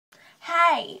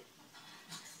Hey!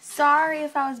 Sorry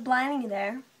if I was blinding you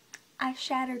there. I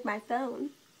shattered my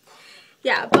phone.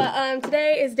 Yeah, but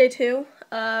today is day 2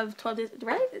 of 12 days,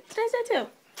 right? Today's day 2,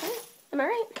 right? Am I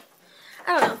right?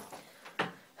 I don't know.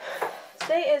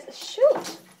 Today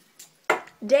is,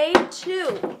 day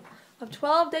 2 of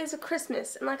 12 days of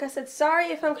Christmas. And like I said, sorry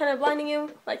if I'm kind of blinding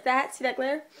you like that. See that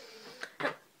glare?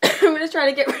 I'm just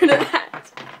trying to get rid of that.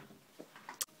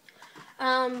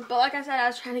 But like I said, I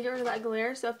was trying to get rid of that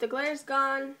glare. So if the glare's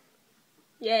gone,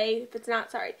 yay. If it's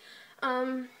not, sorry.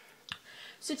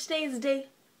 So today is day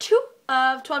 2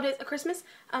 of 12 days of Christmas.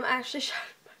 I actually shot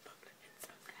my phone. It's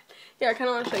so bad. Here, I kind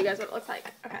of want to show you guys what it looks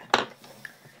like. Okay.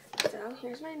 So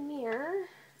here's my mirror.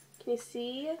 Can you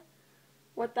see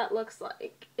what that looks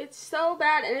like? It's so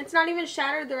bad, and it's not even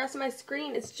shattered the rest of my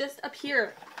screen. It's just up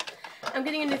here. I'm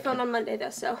getting a new phone on Monday though,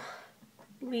 so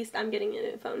at least I'm getting a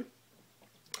new phone.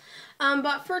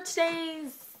 But for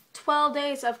today's 12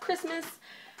 days of Christmas,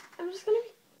 I'm just going to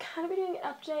kind of be doing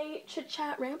an update,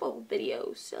 chit-chat, ramble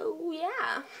video. So,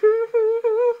 yeah.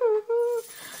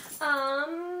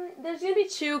 There's going to be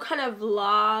 2 kind of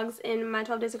vlogs in my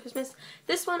 12 days of Christmas.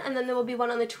 This one, and then there will be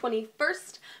one on the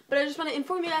 21st. But I just want to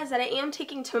inform you guys that I am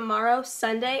taking tomorrow,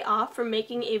 Sunday, off from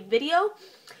making a video.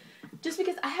 Just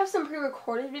because I have some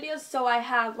pre-recorded videos, so I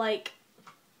have, like,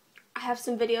 I have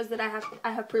some videos that I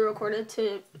have pre-recorded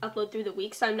to upload through the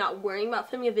week, so I'm not worrying about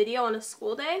filming a video on a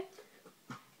school day.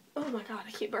 Oh my god,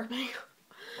 I keep burping.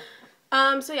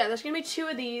 So yeah, there's going to be 2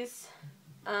 of these.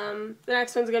 The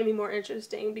next one's going to be more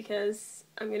interesting because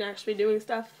I'm going to actually be doing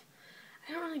stuff.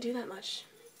 I don't really do that much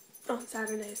on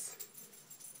Saturdays.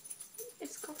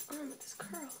 What's going on with this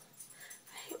curl?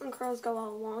 I hate when curls go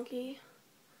all wonky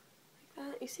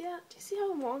like that. You see that? Do you see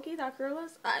how wonky that curl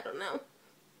is? I don't know.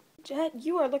 Jet,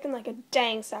 you are looking like a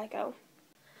dang psycho.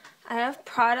 I have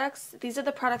products. These are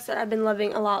the products that I've been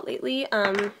loving a lot lately.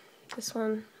 This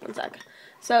one sec.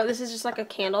 So this is just like a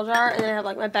candle jar, and then I have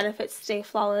like my Benefit Stay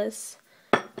Flawless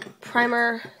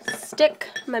primer stick,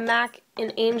 my MAC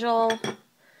and Angel,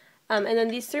 and then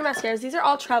these 3 mascaras. These are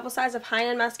all travel size of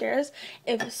high-end mascaras.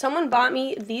 If someone bought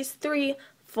me these 3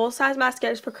 full-size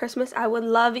mascaras for Christmas, I would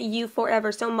love you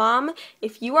forever. So Mom,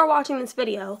 if you are watching this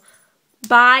video,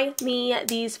 buy me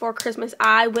these for Christmas.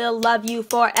 I will love you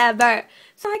forever.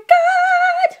 So my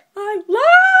God, I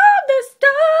love this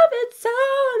stuff. It's so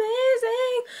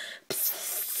amazing.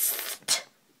 Psst,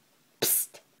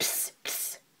 psst, psst,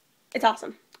 psst. It's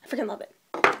awesome. I freaking love it.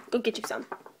 Go get you some.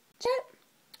 Jet.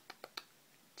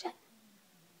 Jet.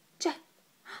 Jet.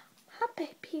 Hi,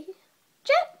 baby.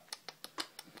 Jet.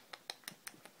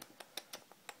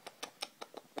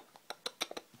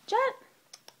 Jet.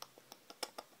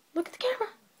 Look at the camera.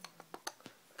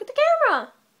 Look at the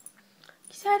camera.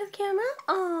 You say hi to the camera?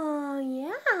 Oh,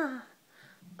 yeah.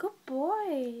 Good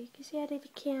boy. You say hi to the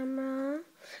camera.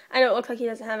 I know it looks like he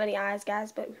doesn't have any eyes,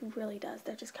 guys, but he really does.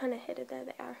 They're just kind of hidden. There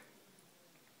they are.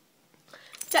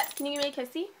 Jet, can you give me a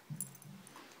kissy?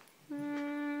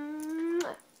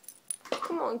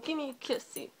 Come on, give me a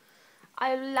kissy.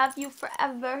 I love you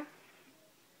forever.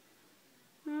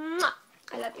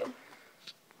 I love you.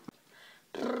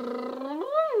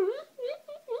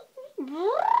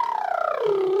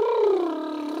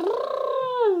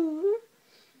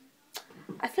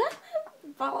 I feel like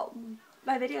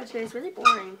my video today is really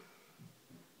boring.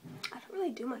 I don't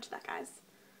really do much of that, guys.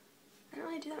 I don't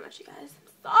really do that much, you guys.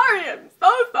 I'm sorry. I'm so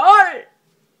sorry.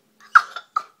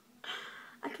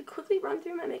 I could quickly run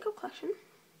through my makeup collection,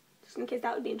 just in case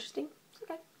that would be interesting.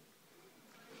 Okay.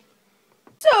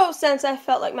 So, since I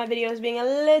felt like my video was being a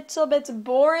little bit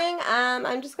boring,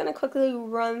 I'm just going to quickly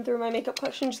run through my makeup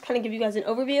collection, just kind of give you guys an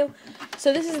overview.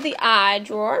 So, this is the eye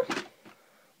drawer.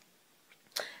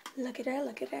 Look at her,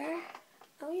 look at her.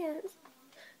 Oh, yes.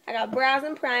 I got brows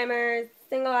and primers,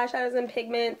 single eyeshadows and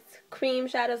pigments, cream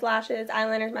shadows, lashes,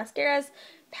 eyeliners, mascaras,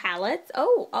 palettes.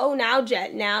 Oh, now,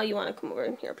 Jet, now you want to come over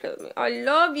and here play with me. I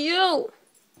love you.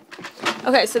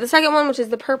 Okay, so the second one, which is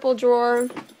the purple drawer,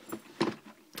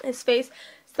 is face.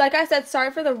 So like I said,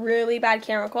 sorry for the really bad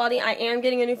camera quality. I am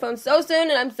getting a new phone so soon,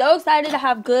 and I'm so excited to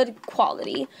have good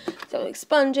quality. So like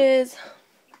sponges,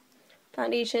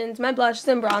 foundations, my blushes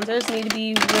and bronzers need to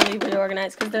be really, really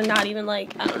organized because they're not even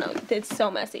like, I don't know, it's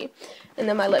so messy. And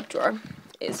then my lip drawer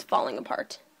is falling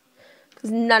apart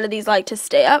because none of these like to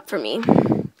stay up for me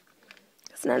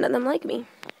because none of them like me.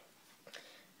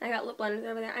 I got lip liners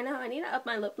over there. I know, I need to up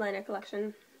my lip liner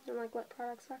collection. I'm like, what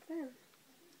products back there?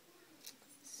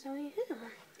 So yeah.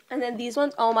 And then these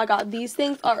ones, oh my god, these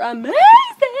things are amazing!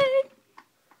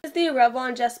 This is the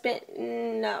Revlon Just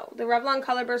Bitten, no, the Revlon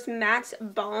Color Burst Matte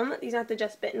Balm. These aren't the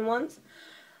Just Bitten ones.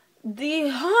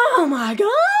 Oh my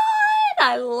god!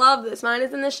 I love this. Mine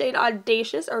is in the shade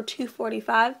Audacious, or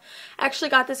 245. I actually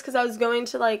got this because I was going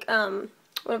to like one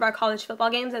of our college football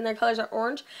games, and their colors are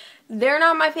orange. They're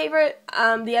not my favorite.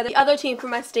 The other team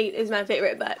from my state is my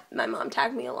favorite, but my mom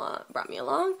brought me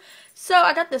along. So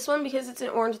I got this one because it's an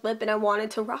orange lip, and I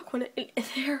wanted to rock one.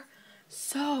 They're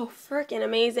so freaking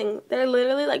amazing. They're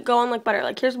literally like go on like butter.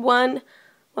 Like here's one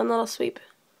little sweep.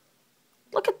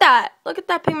 Look at that. Look at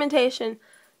that pigmentation.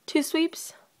 2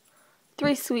 sweeps.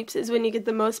 3 sweeps is when you get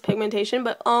the most pigmentation,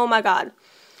 but oh my god.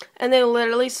 And they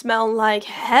literally smell like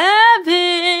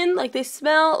heaven. Like they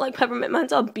smell like peppermint.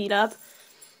 Mine's all beat up.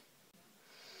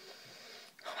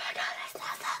 Oh my god, that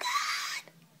smells so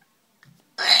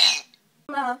good.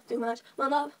 Love, too much, one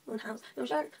love, one house, no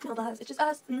shirt, no lives, it's just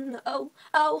us. Oh,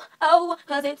 oh, oh,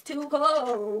 cause it's too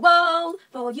cold. Whoa,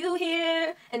 for you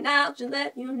here, and now just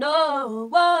let you know.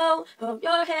 Whoa, put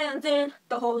your hands in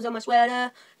the holes of my sweater.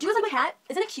 Do you guys like my hat?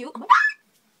 Isn't it cute? Oh my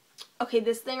god. Okay,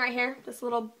 this thing right here, this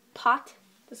little pot,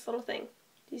 this little thing.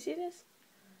 Do you see this?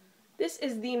 This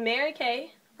is the Mary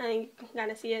Kay. I think you can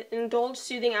kind of see it. Indulge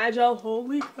Soothing Eye Gel.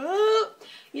 Holy crap.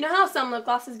 You know how some lip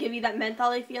glosses give you that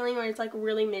mentholy feeling where it's like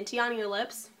really minty on your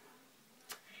lips?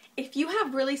 If you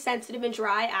have really sensitive and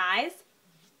dry eyes,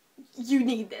 you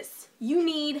need this. You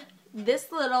need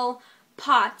this little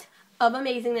pot of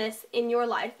amazingness in your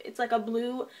life. It's like a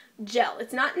blue gel.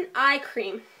 It's not an eye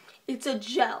cream. It's a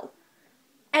gel.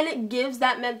 And it gives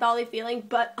that mentholy feeling,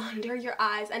 but under your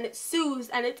eyes. And it soothes,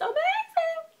 and it's amazing.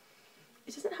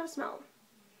 It doesn't have a smell,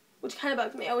 which kind of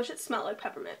bugs me. I wish it smelled like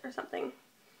peppermint or something.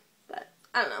 But,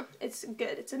 I don't know. It's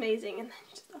good. It's amazing. And then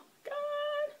you just, oh my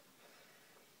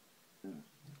god.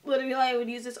 Literally, I would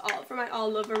use this all for my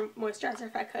all-over moisturizer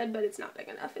if I could, but it's not big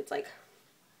enough. It's, like,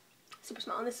 super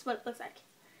small. And this is what it looks like.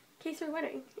 In case you're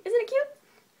wondering. Isn't it cute?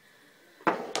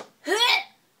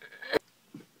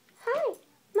 Hi,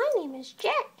 my name is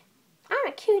Jet. I'm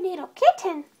a cute little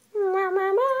kitten. Meow,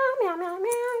 meow, meow, meow, meow,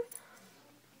 meow.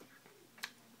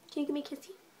 Can you give me a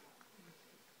kissy?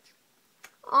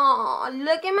 Aw,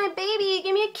 look at my baby.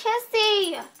 Give me a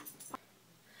kissy.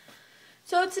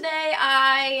 So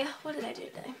today what did I do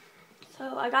today?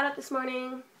 So I got up this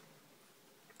morning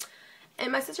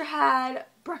and my sister had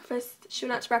breakfast. She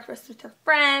went out to breakfast with her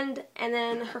friend, and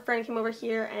then her friend came over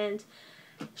here, and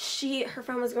her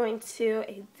friend was going to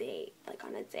a date, like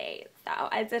on a date. So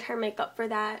I did her makeup for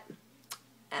that,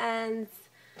 and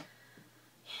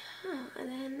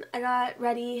then I got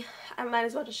ready. I might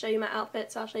as well just show you my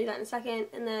outfit, so I'll show you that in a second.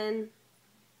 And then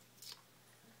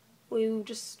we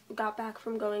just got back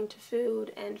from going to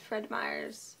food and Fred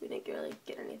Meyer's. We didn't really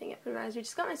get anything at Fred Meyer's. We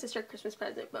just got my sister a Christmas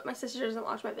present, but my sister doesn't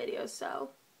watch my videos, so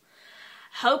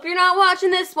hope you're not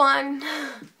watching this one.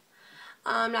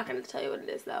 I'm not going to tell you what it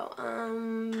is, though.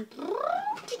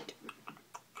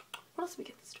 What else did we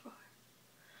get this for?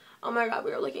 Oh my god, we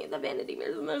were looking at the vanity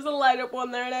mirrors, and there's a light up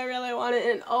one there, and I really want it.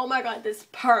 And oh my god, this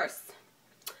purse.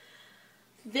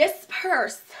 This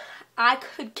purse, I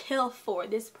could kill for.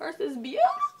 This purse is beautiful.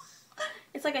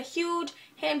 It's like a huge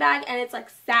handbag, and it's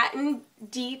like satin,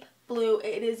 deep blue.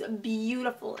 It is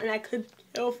beautiful, and I could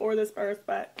kill for this purse,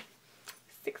 but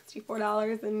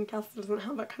 $64, and Kelsey doesn't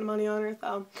have that kind of money on her,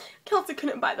 so Kelsey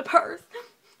couldn't buy the purse.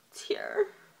 It's here.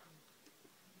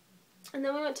 And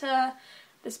then we went to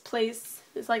this place,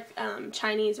 this like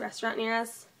Chinese restaurant near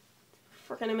us.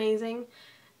 Freaking amazing.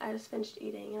 I just finished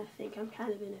eating, and I think I'm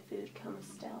kind of in a food coma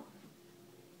still.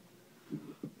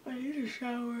 I need a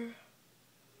shower.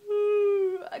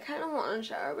 I kind of want a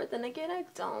shower, but then again I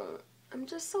don't. I'm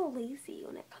just so lazy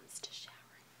when it comes to showering.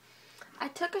 I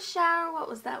took a shower, what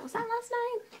was that? Was that last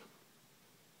night?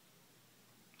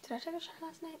 Did I take a shower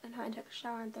last night? I know I took a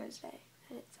shower on Thursday,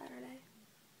 and it's Saturday.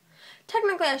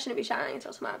 Technically, I shouldn't be showering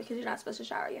until tomorrow because you're not supposed to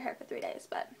shower your hair for 3 days,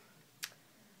 but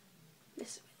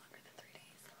this is way longer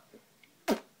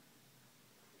than 3 days.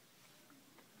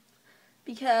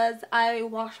 Because I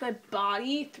wash my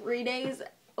body 3 days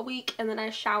a week, and then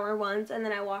I shower once, and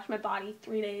then I wash my body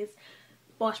 3 days,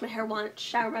 wash my hair once,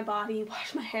 shower my body,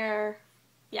 wash my hair.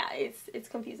 Yeah, it's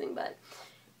confusing, but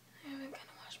I'm gonna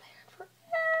wash my hair forever.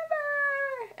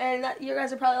 And you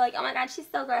guys are probably like, oh my god, she's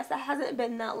so gross. That hasn't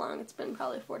been that long. It's been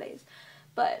probably 4 days.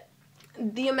 But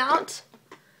the amount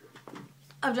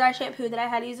of dry shampoo that I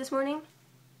had to use this morning,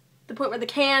 the point where the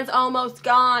can's almost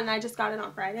gone, and I just got it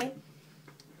on Friday,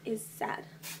 is sad.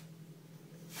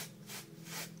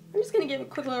 I'm just going to give a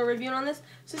quick little review on this.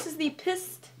 So this is the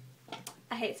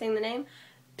I hate saying the name,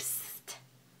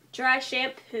 dry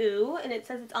shampoo, and it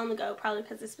says it's on the go, probably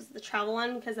because this was the travel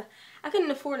one, because I couldn't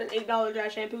afford an $8 dry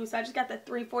shampoo, so I just got the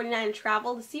 $3.49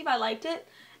 travel to see if I liked it,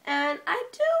 and I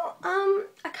do,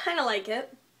 I kind of like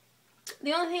it.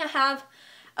 The only thing I have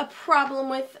a problem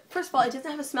with. First of all, it doesn't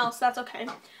have a smell, so that's okay.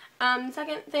 The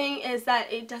second thing is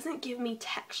that it doesn't give me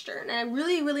texture, and I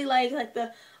really, really like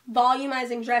the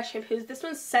volumizing dress shampoos. This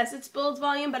one says it builds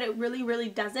volume, but it really, really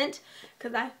doesn't,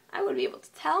 because I would be able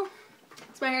to tell.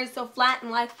 So my hair is so flat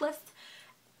and lifeless.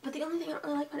 But the only thing I don't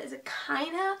really like about it is it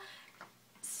kind of,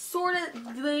 sort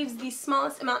of leaves the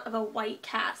smallest amount of a white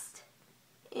cast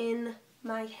in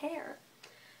my hair.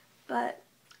 But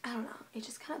I don't know, it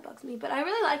just kind of bugs me. But I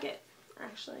really like it,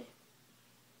 actually.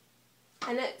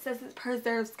 And it says it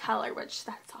preserves color, which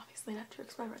that's obviously not true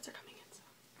because my roots are coming in. So.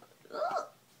 Ugh.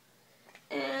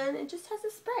 And it just has a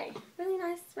spray. Really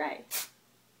nice spray.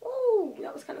 Ooh,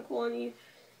 that was kind of cool on you.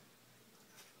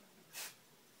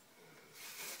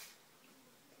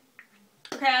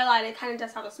 Okay, I lied. It kind of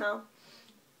does have a smell.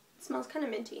 It smells kind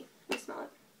of minty. Let me smell it.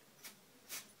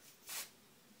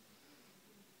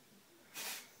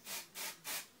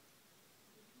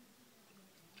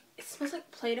 It smells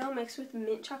like Play-Doh mixed with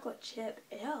mint chocolate chip.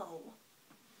 Ew.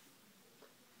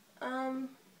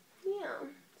 Yeah.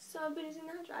 So I've been using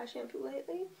that dry shampoo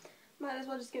lately. Might as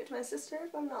well just give it to my sister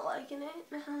if I'm not liking it.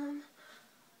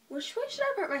 Which way should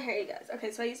I part my hair, you guys?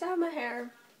 Okay, so I used to have my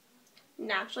hair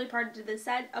naturally parted to this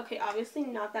side. Okay, obviously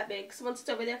not that big, so once it's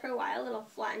over there for a while, it'll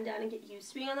flatten down and get used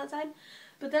to being on that side.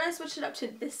 But then I switched it up to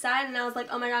this side, and I was like,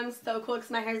 oh my god, I'm so cool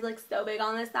because my hair's like so big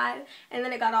on this side. And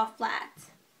then it got all flat.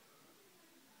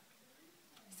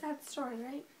 Sad story,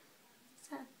 right?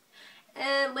 Sad.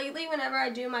 And lately, whenever I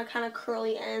do my kind of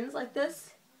curly ends like this,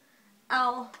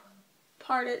 I'll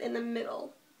part it in the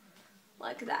middle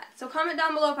like that. So comment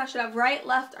down below if I should have right,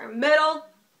 left, or middle.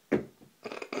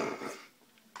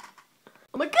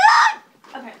 Oh my god!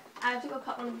 Okay, I have to go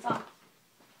cut one of these off.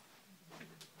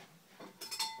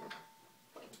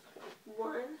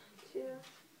 1, 2.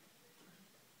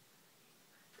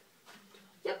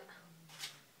 Yep.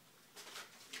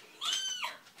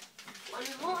 One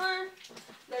more.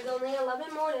 There's only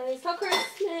 11 more days till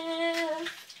Christmas.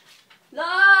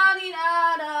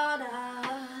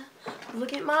 La-di-da-da-da.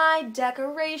 Look at my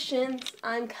decorations.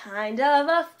 I'm kind of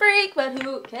a freak, but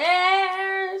who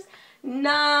cares?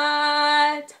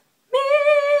 Not me.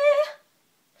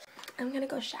 I'm gonna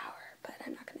go shower, but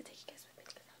I'm not gonna take you guys with me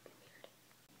because that would be weird.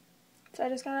 So I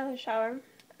just got out of the shower.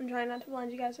 I'm trying not to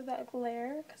blind you guys with that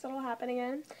glare because it'll happen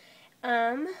again.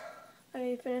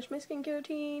 I finished my skincare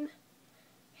routine.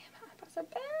 Man, my eyebrows are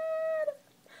bad.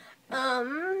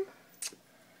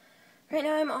 Right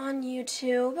now I'm on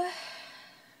YouTube.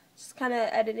 Just kind of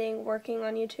editing, working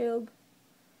on YouTube.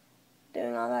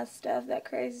 Doing all that stuff, that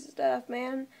crazy stuff,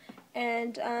 man.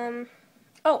 And,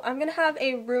 oh, I'm going to have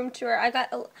a room tour. I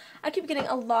keep getting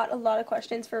a lot of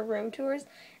questions for room tours.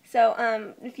 So,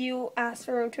 if you ask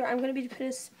for a room tour, I'm going to be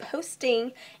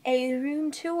posting a room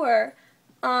tour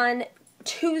on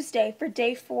Tuesday for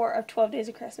day 4 of 12 Days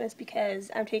of Christmas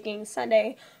because I'm taking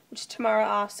Sunday, which is tomorrow,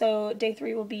 off. So, day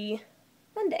 3 will be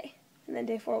Monday. And then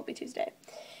day 4 will be Tuesday.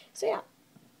 So, yeah.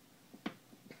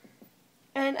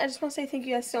 And I just want to say thank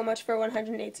you guys so much for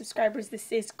 108 subscribers.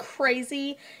 This is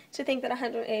crazy to think that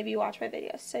 108 of you watch my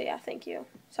videos. So yeah, thank you.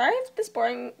 Sorry if this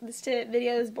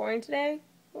video is boring today.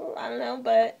 Well, I don't know,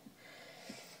 but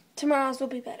tomorrow's will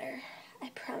be better. I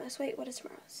promise. Wait, what is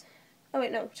tomorrow's? Oh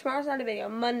wait, no. Tomorrow's not a video.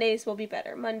 Mondays will be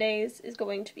better. Mondays is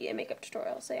going to be a makeup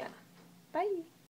tutorial. So yeah. Bye.